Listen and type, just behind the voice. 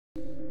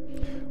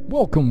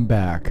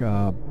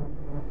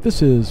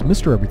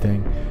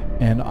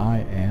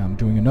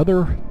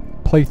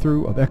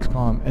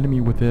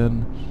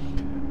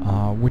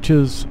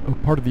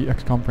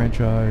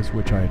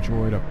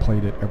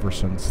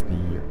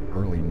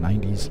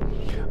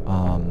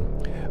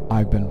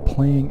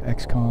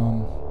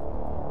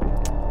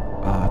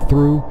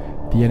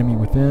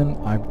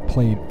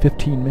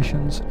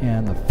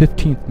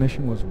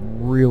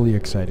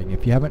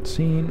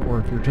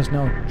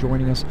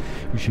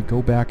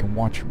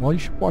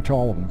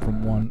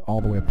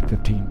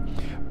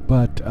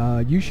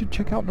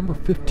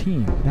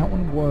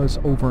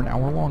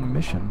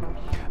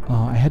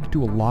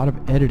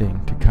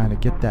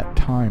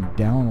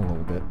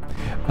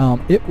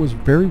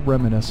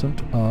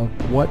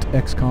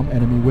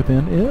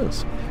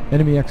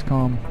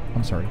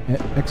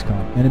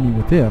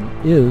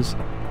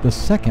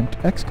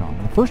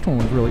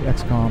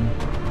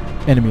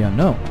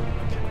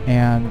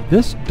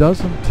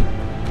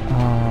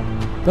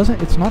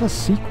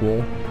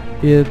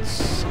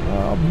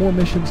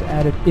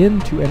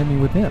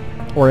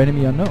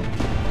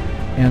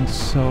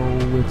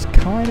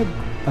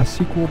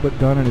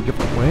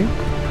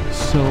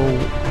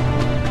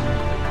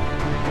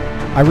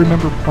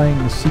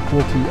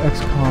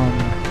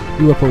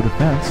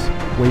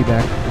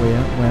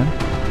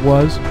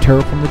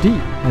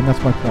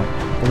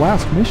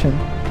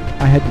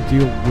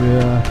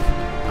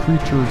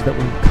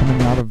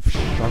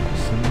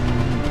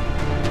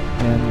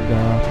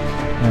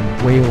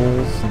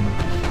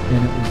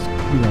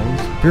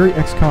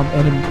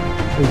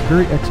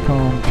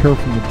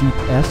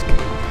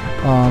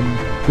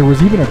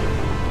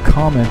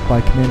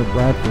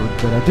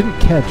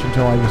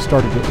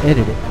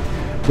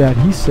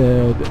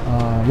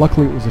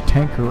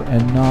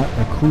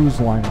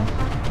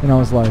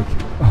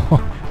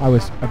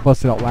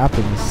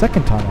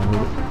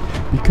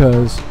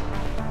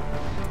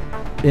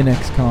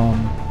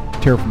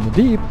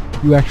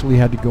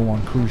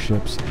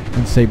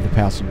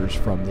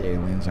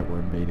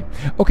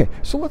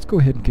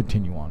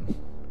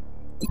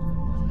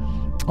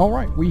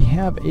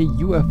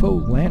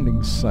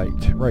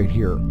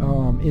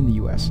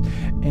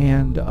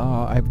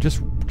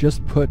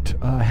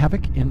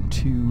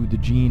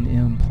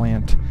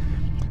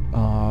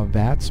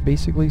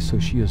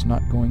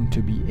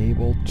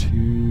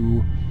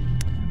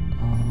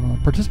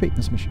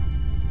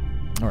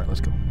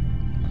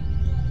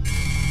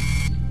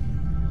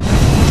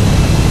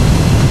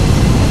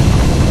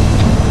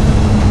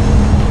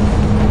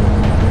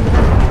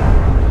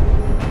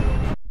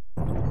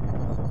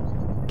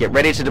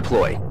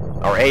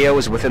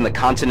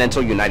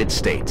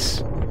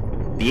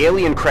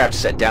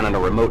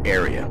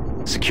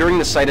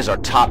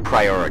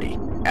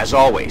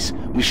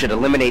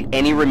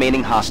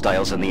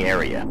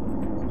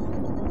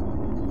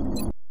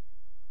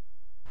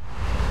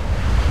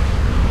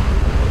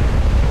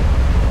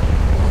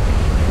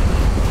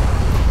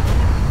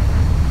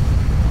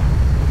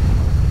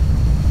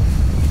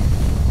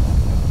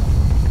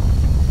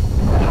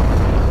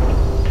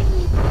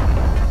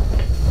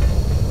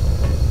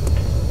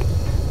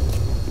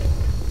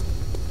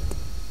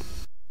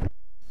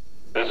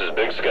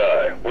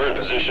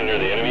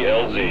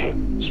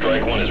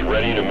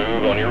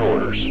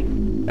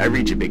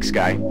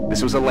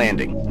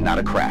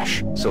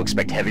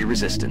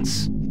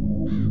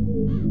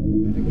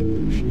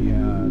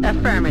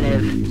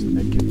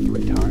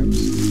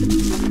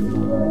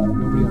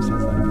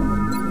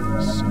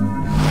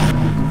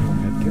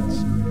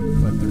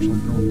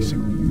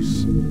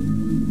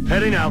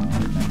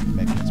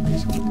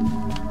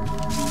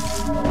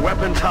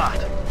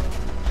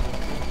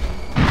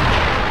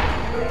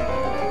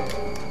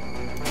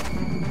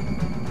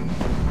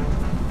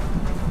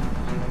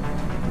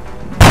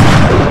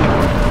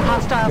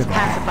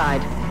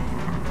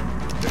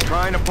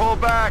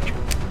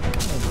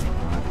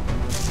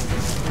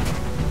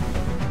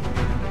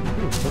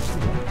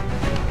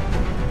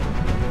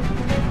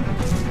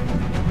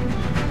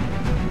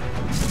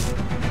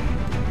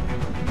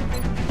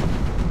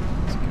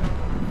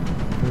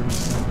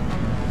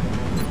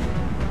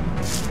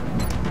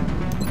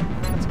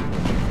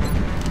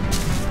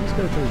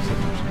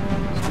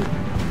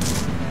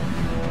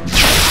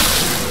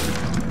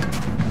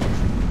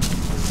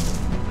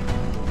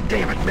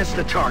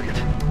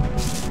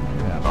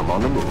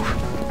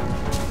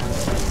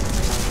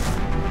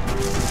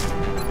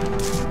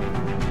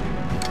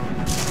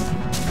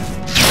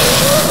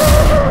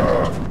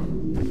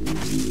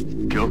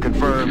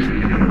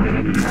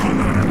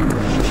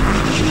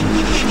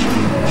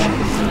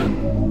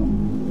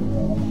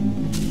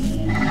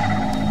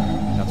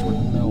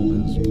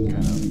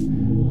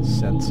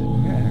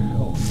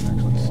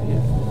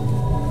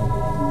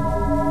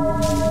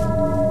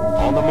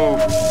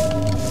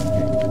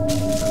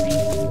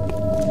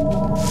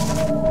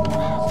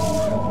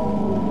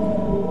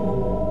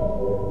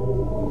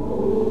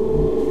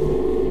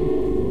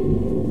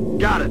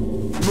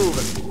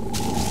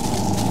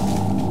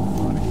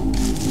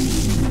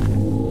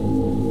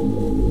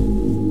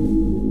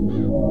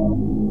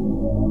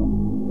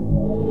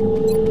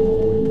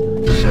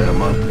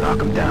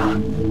Knock him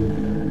down.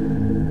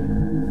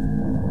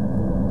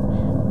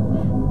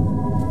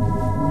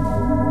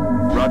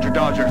 Roger,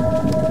 Dodger.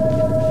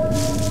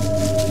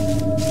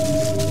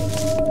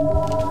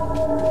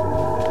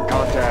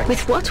 Contact.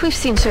 With what we've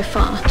seen so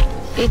far,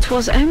 it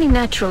was only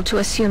natural to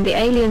assume the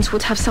aliens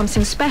would have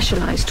something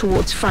specialized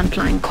towards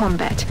frontline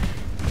combat.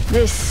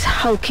 This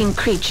hulking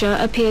creature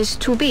appears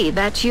to be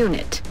that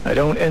unit. I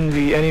don't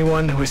envy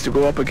anyone who has to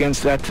go up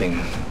against that thing.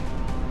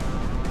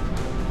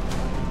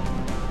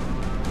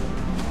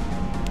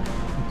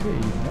 Okay,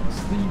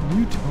 that's the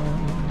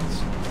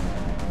mutons.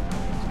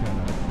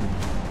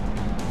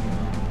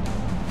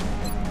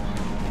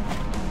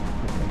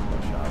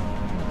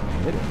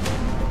 Hit it.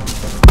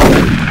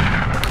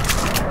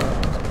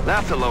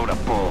 That's a load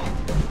of bull.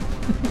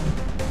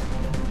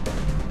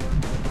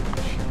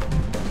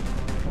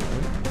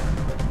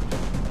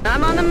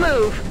 I'm on the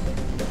move.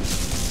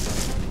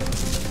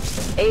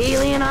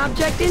 Alien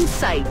object in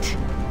sight.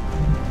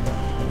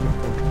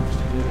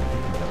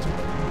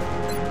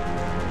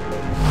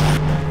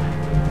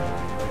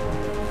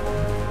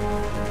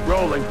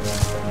 Rolling.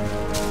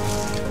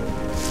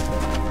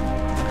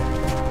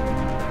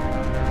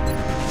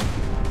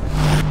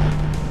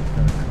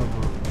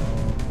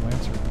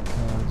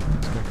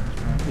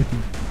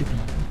 If he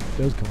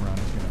does come around,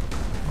 he's gonna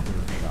have a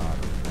clear shot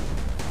of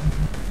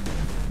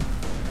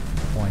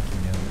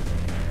flanking him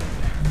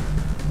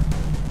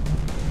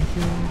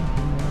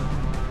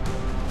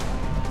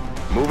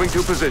and Moving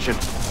to position.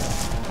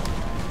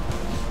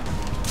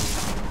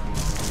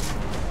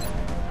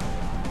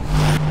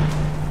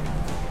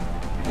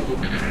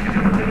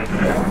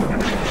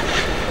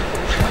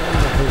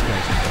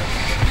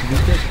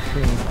 these guys are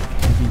trailing like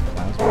heavy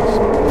plasma, so it's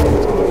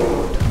gonna do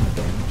a ton of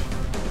damage.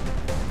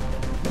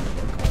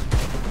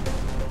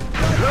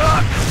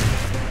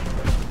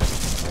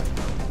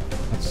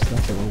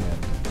 That's a low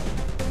end.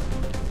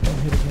 Don't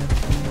hit again.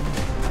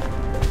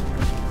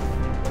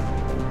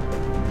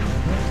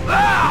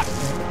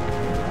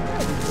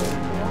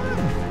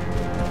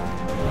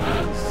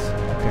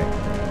 Okay.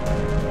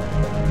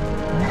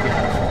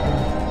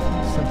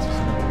 Senses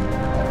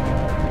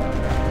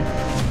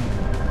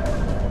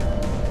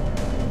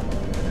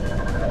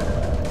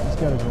he's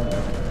got his own.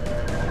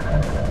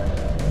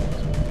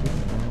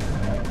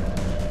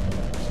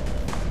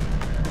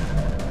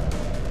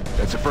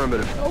 That's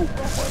affirmative. Oh,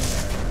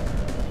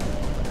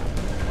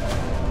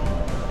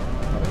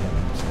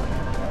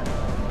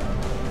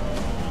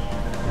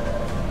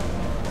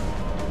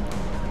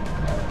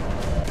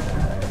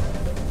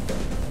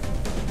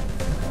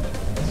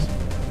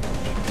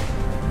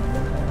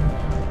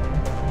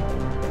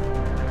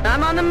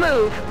 I'm on the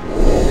move.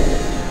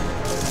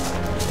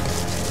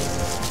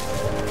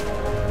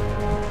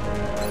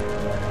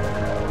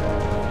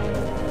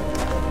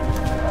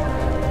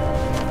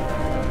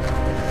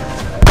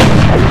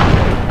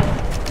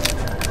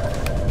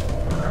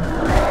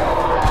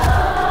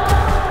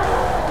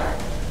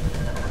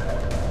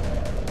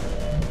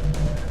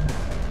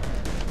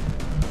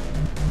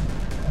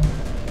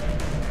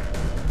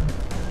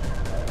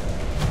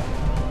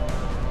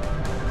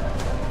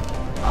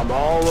 I'm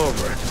all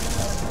over it.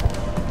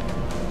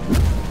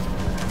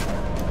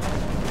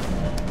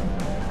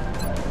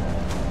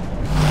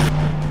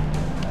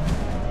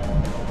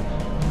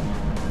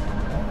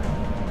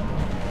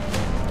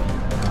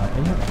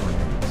 they have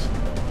grenades,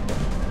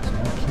 so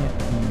you can't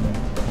be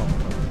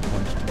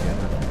bunched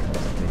together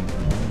because they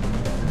need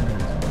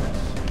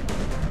grenades.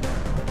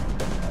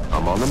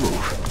 I'm on the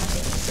move.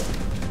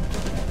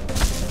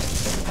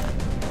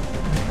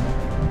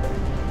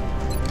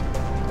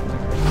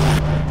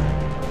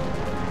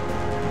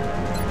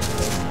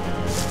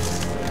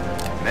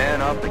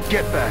 Man up and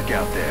get back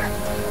out there.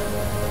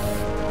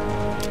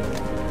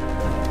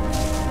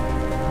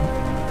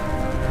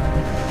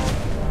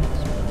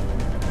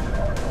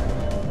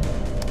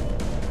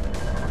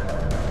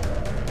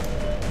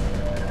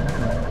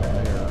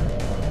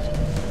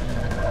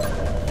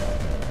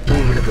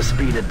 Moving at the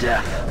speed of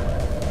death.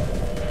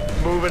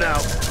 Moving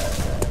out.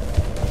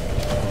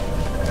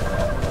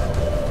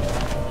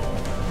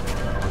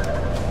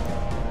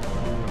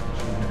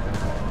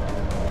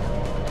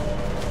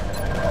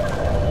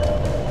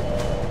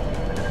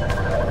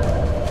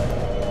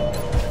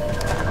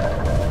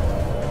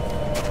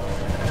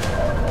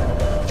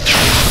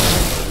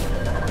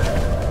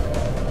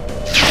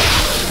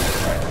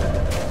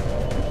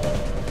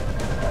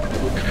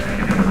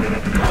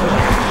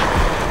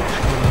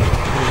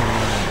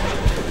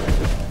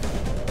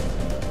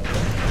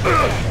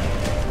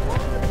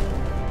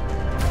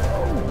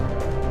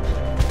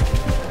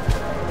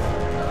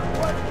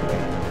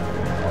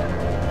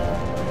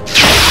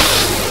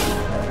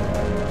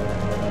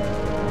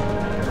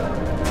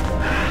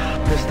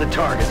 Missed the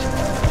target.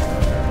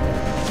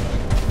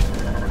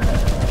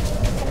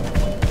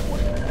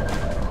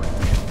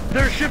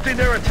 They're shifting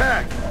their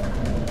attack.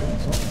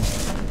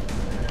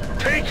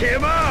 Take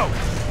him out!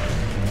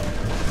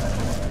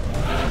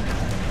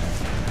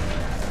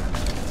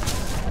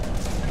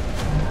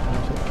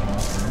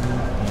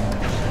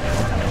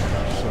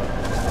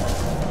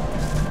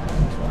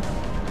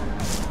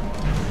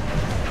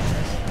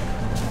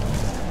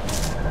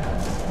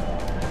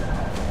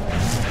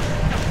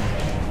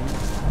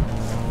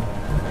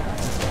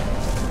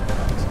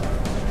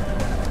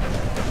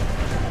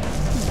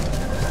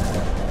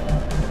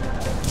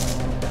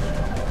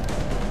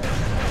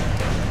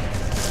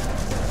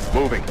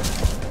 Moving.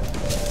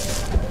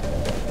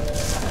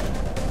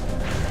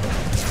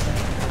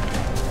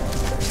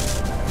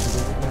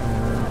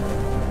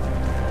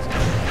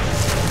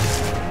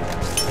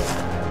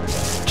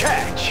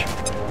 Catch!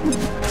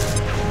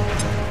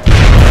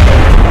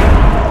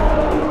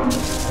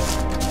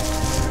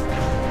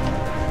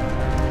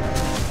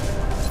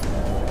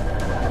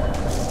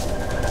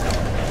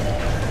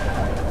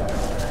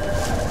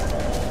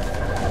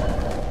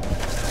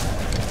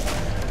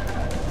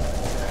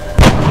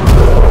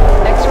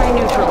 X-ray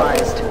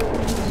neutralized.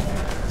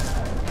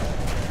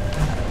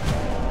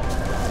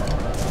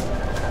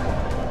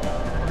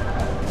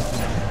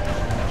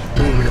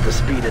 Moving at the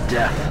speed of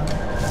death.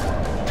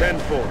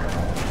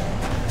 10-4.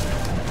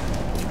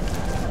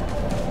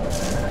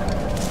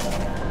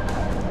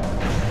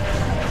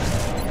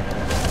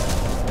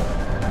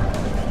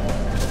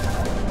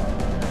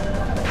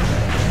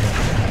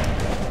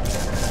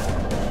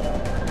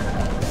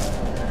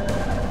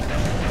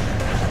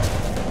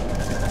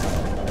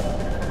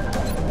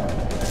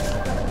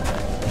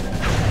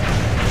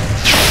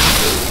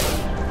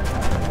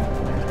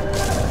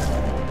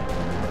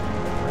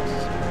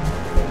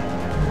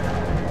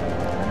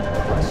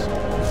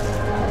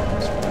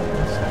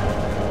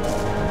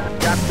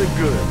 Got the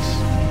goods.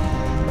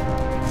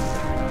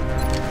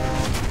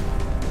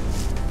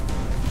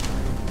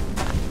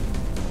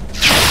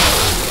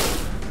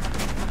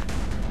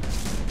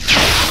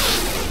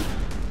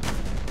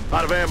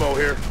 Out of ammo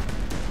here.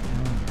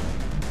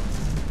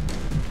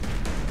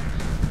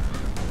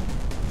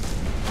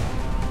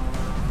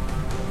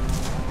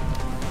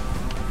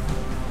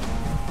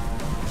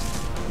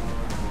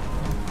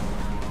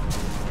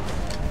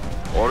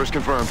 Orders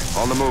confirmed.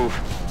 On the move.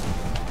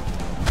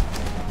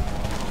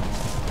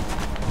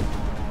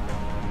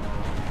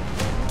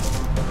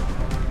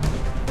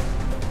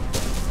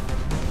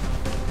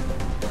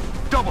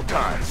 Double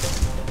time.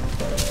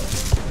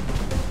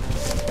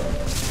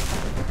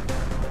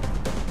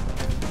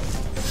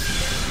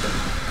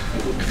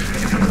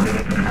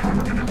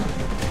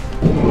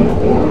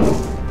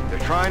 They're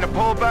trying to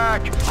pull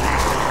back.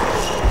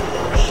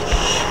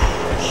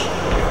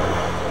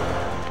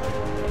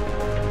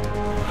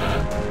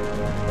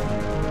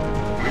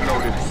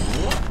 Reloaded.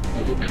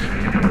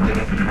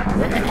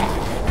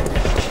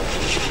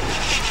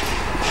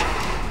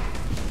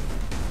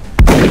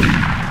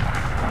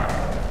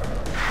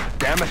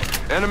 Damn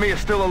it, enemy is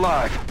still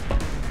alive.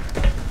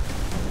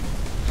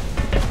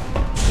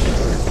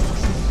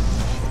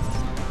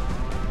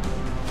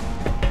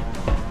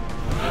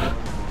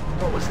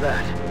 What was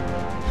that?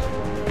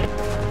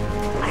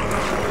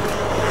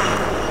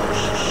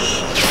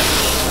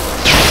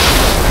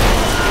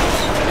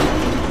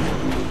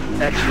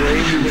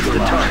 X-ray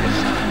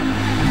neutralized.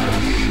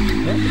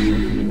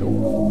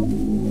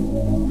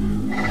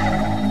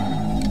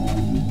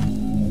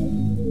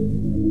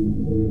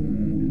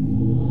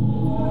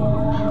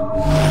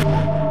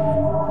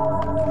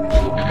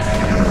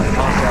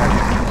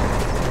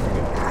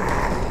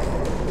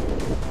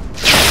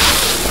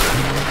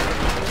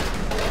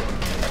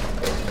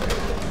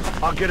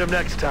 I'll get him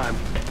next time.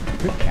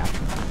 Good capture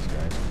these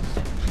guys.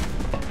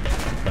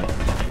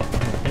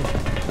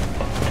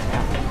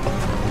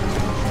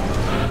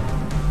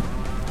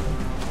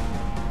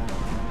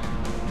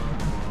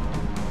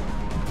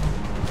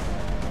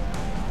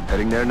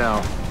 Heading there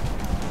now.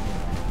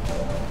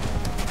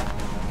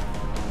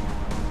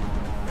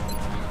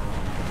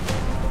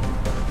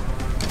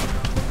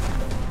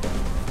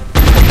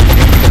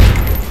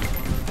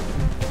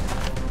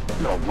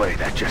 No way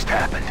that just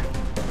happened.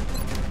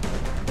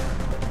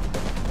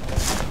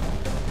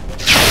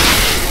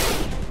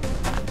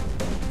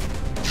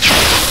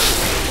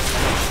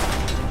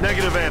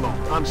 Negative ammo.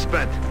 I'm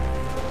spent.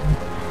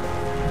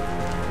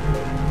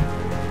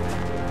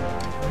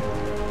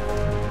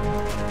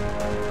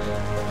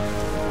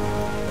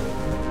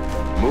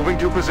 Moving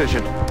to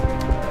position.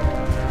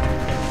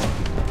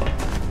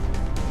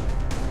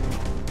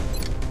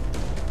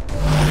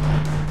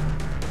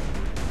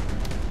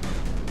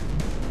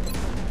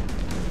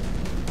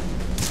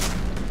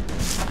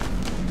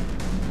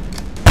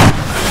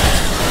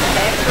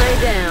 X-ray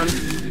down.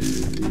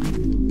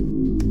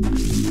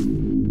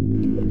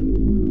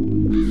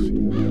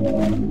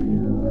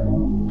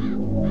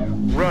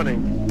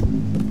 Running.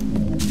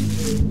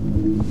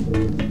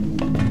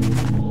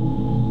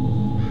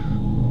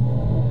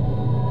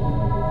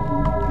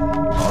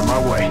 On my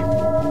way.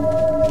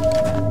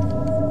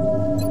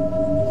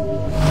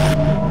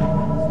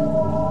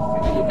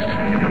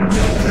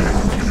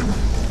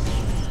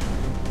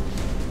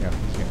 Yeah,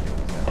 he's gonna deal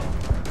with that.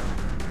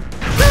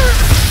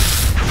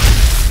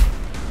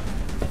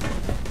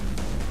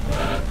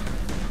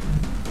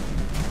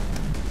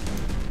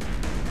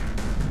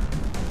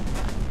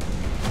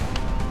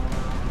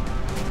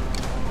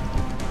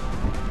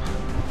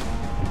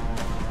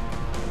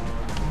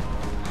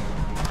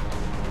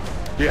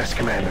 Yes,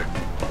 Commander.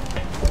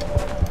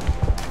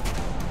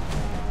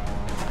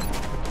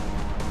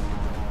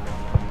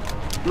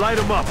 Light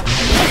him up.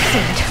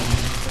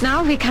 Excellent.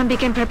 Now we can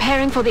begin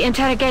preparing for the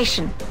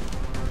interrogation.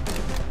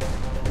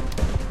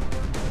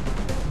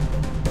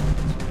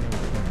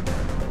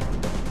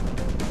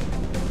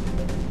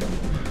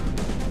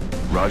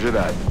 Roger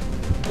that.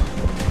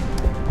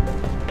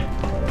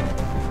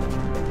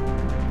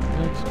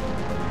 Thanks.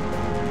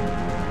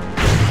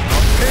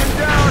 Pin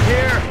down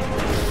here!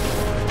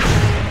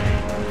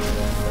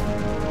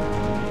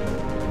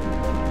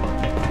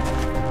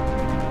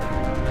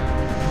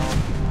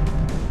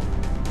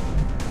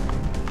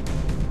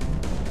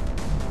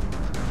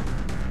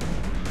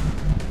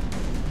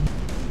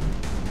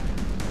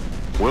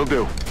 Will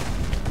do.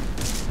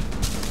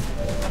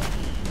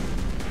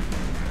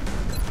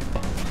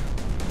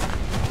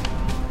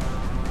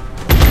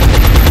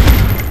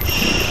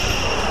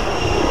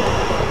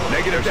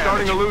 Negative,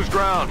 starting to lose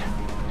ground.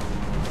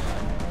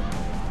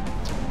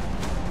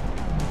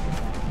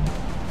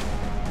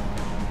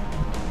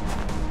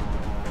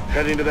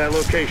 Heading to that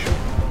location.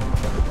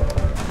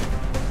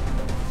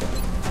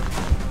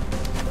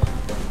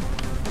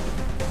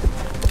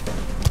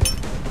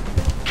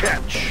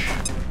 Catch.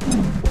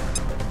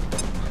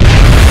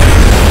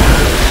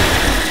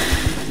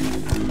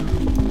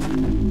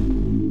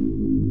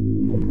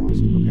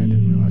 Okay, I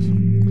didn't realize.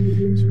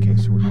 It's okay,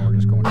 so now we're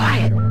just going.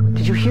 Quiet.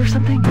 Did you hear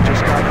something?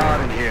 Just got hot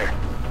in here.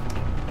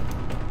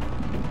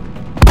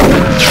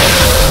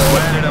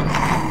 Landed him.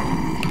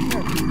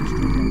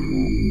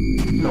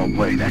 No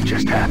way, that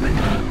just happened.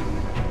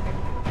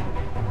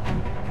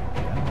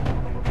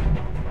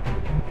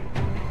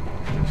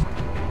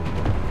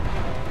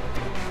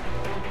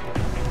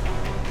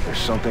 There's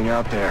something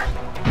out there.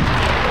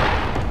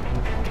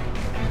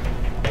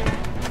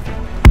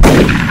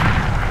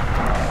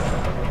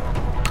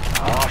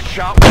 Oh,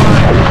 shot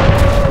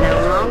one.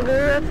 No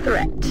longer a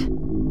threat.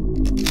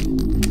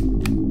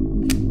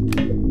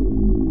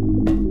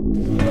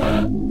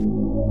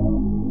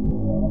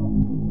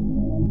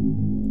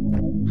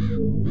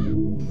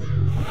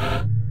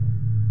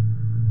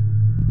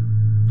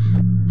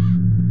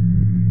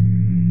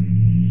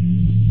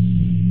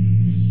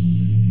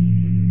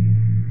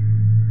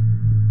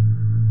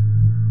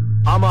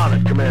 I'm on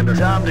it, Commander.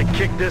 Time to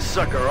kick this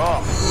sucker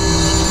off.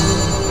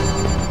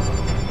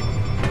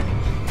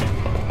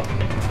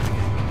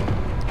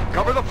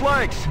 Cover the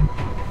flanks.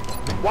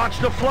 Watch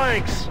the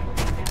flanks.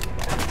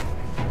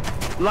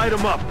 Light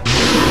them up.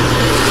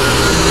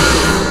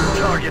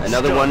 Target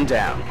Another stuck. one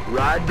down.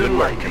 Ride the Good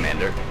work, lightning.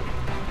 Commander.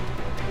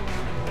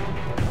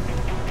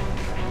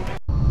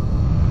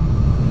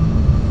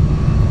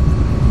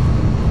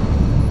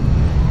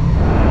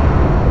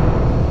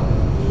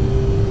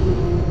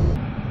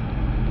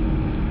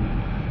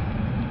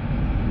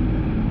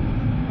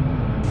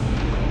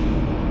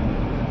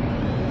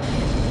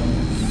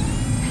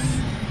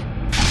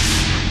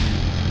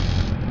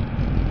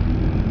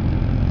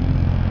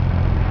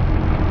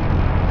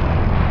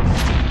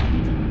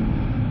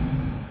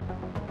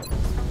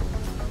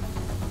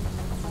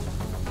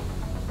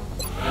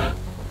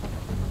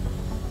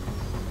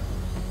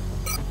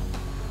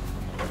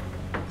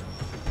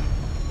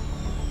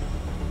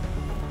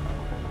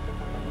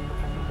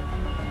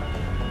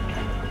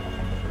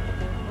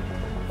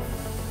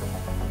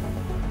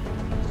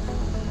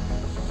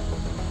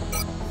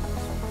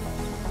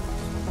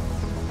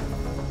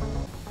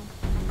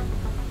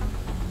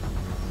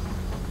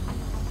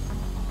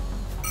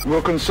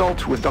 We'll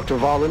consult with Dr.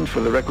 Volland for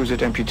the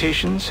requisite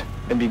amputations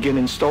and begin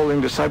installing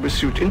the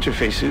cybersuit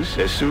interfaces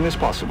as soon as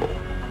possible.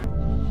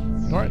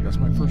 Alright, that's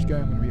my first guy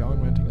I'm going to be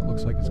augmenting. It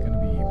looks like it's going to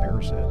be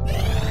Parasite.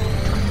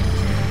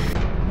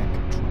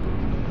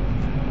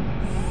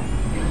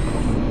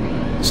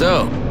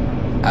 So,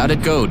 how'd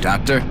it go,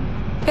 Doctor?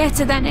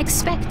 Better than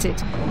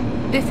expected.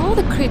 Before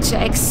the creature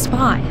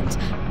expired,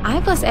 I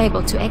was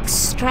able to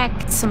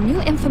extract some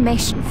new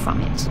information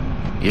from it.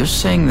 You're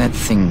saying that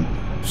thing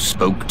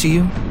spoke to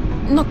you?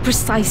 Not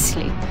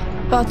precisely,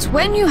 but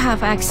when you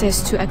have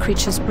access to a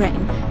creature's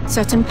brain,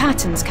 certain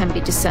patterns can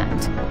be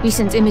discerned,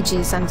 recent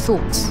images and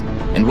thoughts.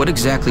 And what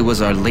exactly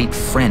was our late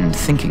friend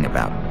thinking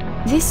about?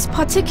 This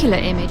particular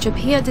image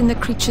appeared in the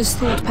creature's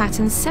thought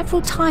patterns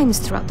several times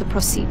throughout the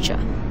procedure.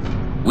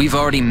 We've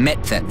already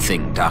met that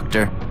thing,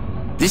 Doctor.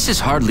 This is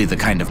hardly the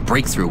kind of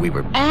breakthrough we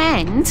were...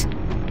 And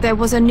there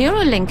was a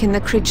neural link in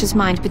the creature's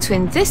mind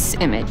between this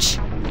image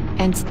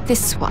and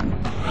this one.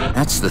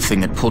 That's the thing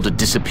that pulled a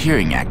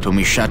disappearing act when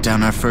we shot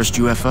down our first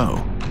UFO.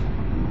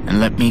 And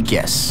let me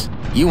guess,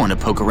 you want to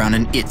poke around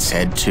in its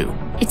head too.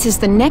 It is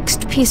the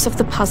next piece of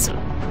the puzzle.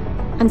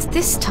 And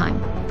this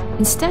time,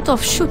 instead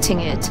of shooting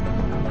it,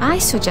 I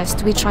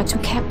suggest we try to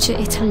capture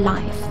it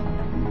alive.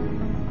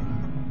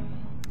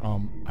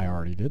 I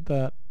already did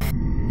that.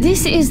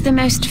 This is the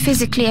most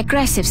physically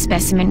aggressive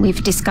specimen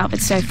we've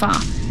discovered so far,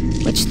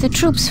 which the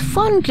troops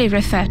fondly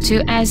refer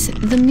to as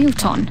the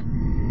Muton.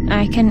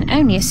 I can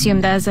only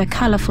assume there's a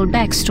colorful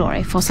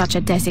backstory for such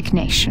a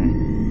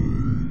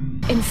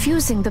designation.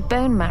 Infusing the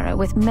bone marrow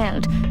with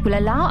meld will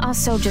allow our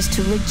soldiers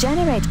to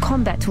regenerate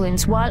combat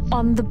wounds while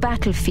on the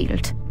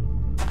battlefield.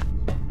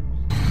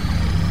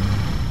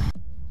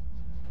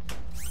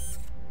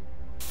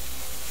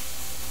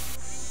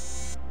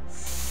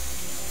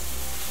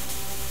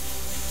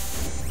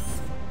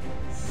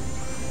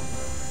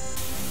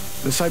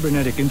 The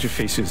cybernetic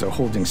interfaces are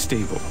holding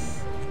stable,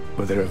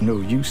 but they're of no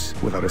use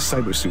without a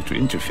cybersuit to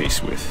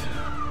interface with.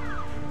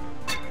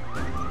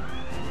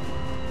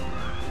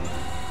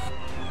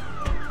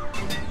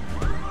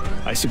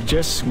 I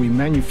suggest we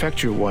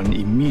manufacture one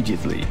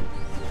immediately.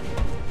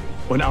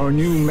 When our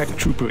new mech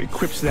trooper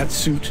equips that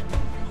suit,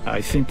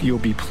 I think you'll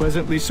be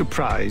pleasantly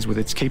surprised with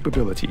its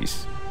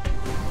capabilities.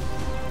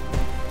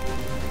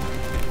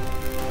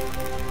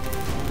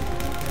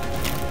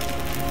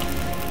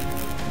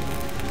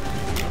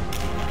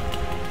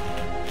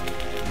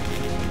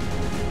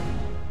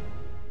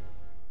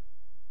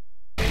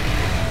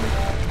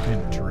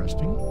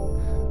 Interesting.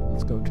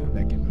 Let's go to the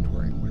mech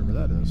inventory, whatever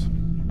that is.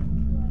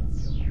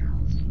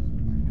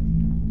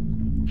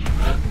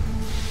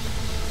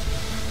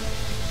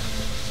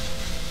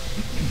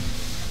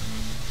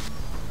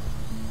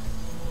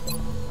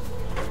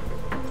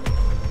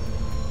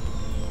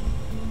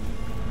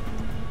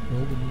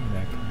 Build a new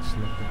mech and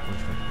select the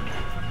first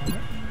recommendation.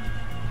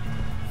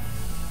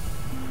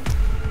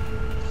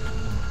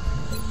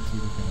 It's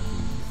either going to be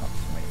a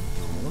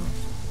flamethrower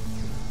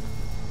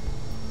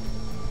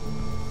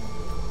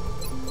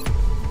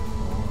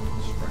or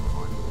a strike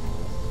line.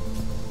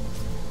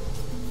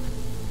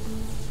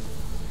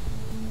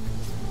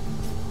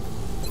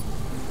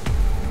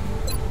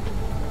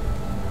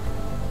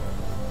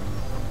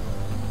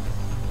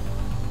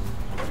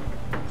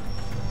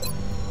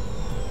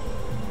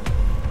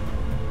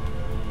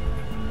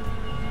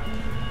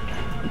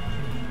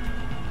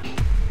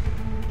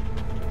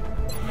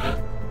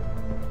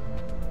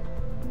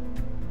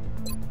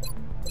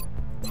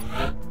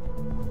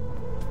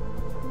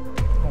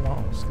 Oh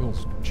wow,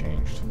 skills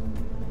changed.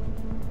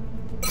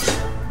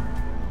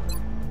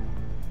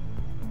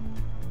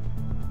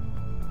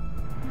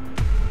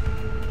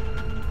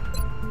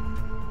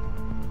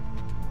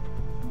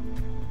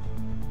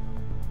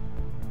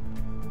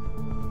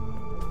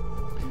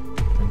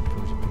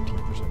 Confers a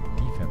 15%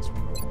 defense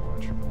when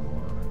overwatch,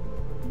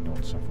 or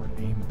don't suffer an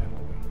aim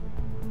penalty.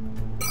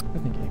 I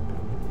think aim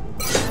penalty.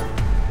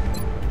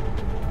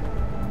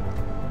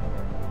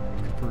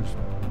 Confers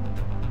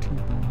 2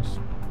 bonus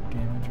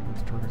damage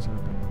against targets that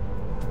have been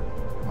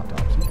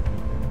autopsied.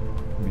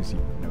 Let me see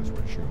if it knows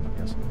where to shoot him, I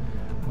guess.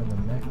 When the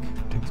mech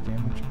takes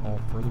damage, all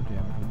further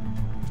damage will be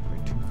reduced by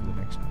 2 for the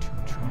next 2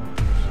 turns.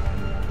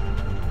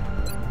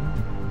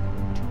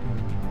 2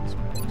 damage against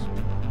mechs.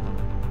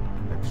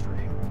 Extra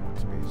hit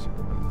points,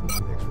 basically.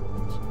 50 extra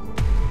points.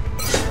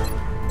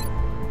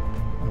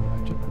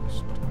 Jet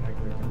boost. When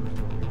activated, members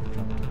will be able to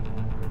jump to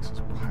the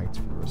accessible heights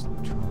for the rest of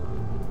the turn.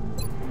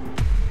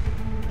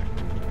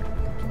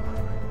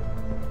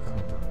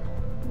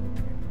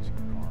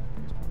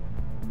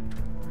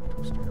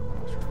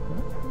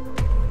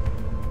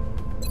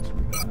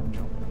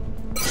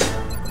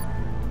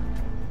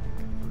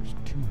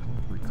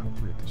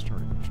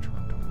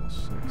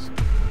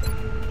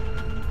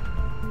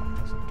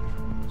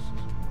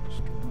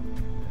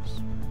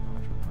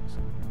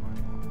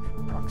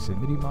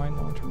 Proximity mine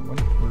launcher?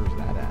 Where is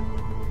that at?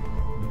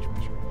 Each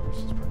mission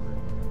increases primary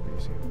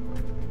base heal by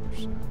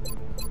 50%.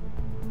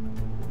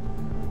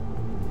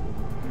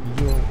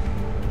 Heal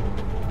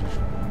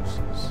additional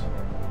uses.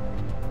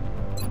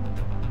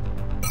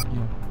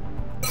 Yeah.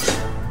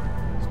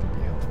 It's gonna be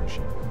a health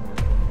machine.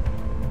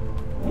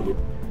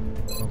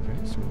 Okay,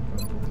 so we're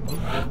gonna go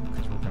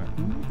because we're gonna.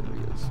 Ooh, there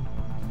he is.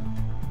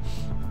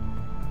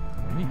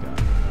 Mini guy.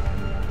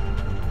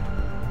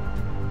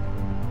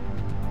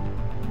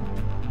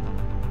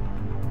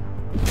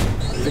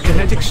 The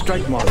kinetic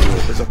strike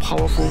module is a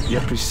powerful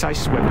yet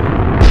precise weapon.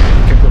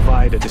 It can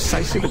provide a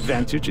decisive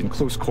advantage in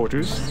close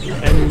quarters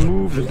and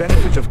remove the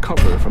benefit of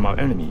cover from our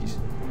enemies.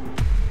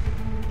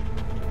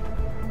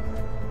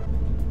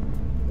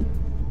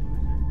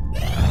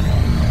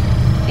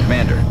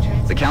 Commander,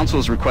 the Council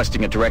is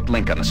requesting a direct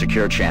link on a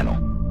secure channel.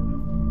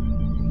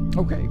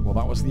 Okay, well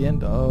that was the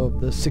end of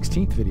the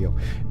 16th video.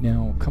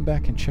 Now come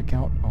back and check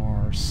out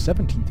our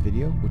 17th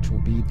video, which will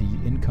be the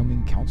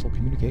incoming Council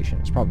communication.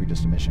 It's probably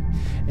just a mission.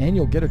 And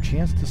you'll get a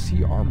chance to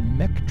see our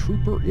mech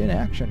trooper in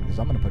action, because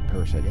I'm going to put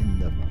Parasite in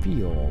the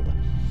field.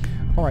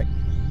 Alright,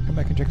 come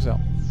back and check us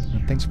out.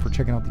 And thanks for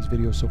checking out these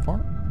videos so far,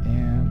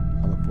 and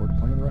I look forward to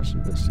playing the rest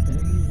of this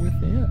in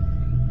Within.